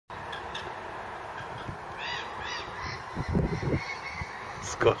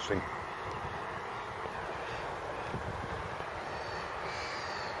Disgusting.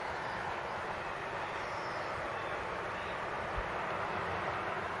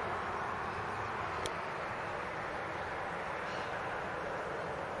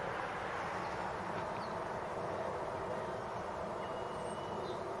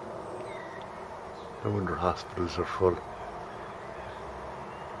 No wonder hospitals are full.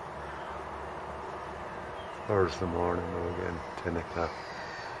 Thursday morning now again, 10 o'clock.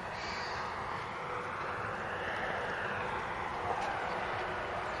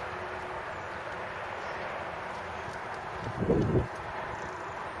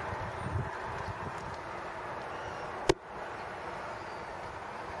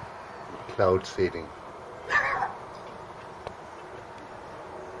 Cloud seeding.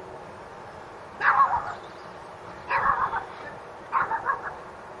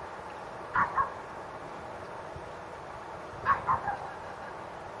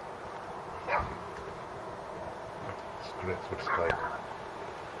 That's what's like.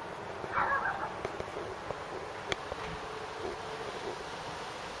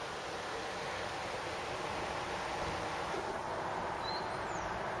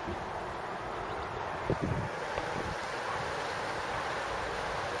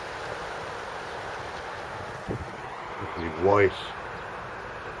 White.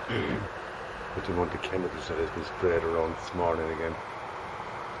 With the amount of chemicals that has been sprayed around this morning again.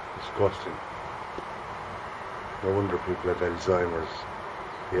 Disgusting. No wonder people have Alzheimer's,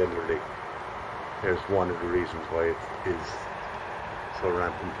 the elderly. There's one of the reasons why it is so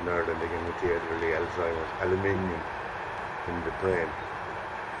rampant in Ireland again with the elderly Alzheimer's. Aluminium in the brain.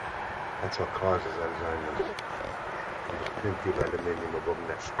 That's what causes Alzheimer's. And there's plenty of aluminium above in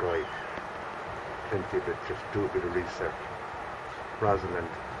that sky. Plenty of it, just do a bit of research. Rosalind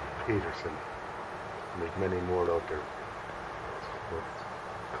Peterson, and there's many more out there.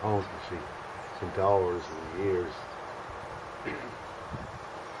 But countless, spent hours and years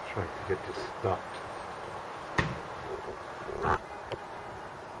trying to get this stopped.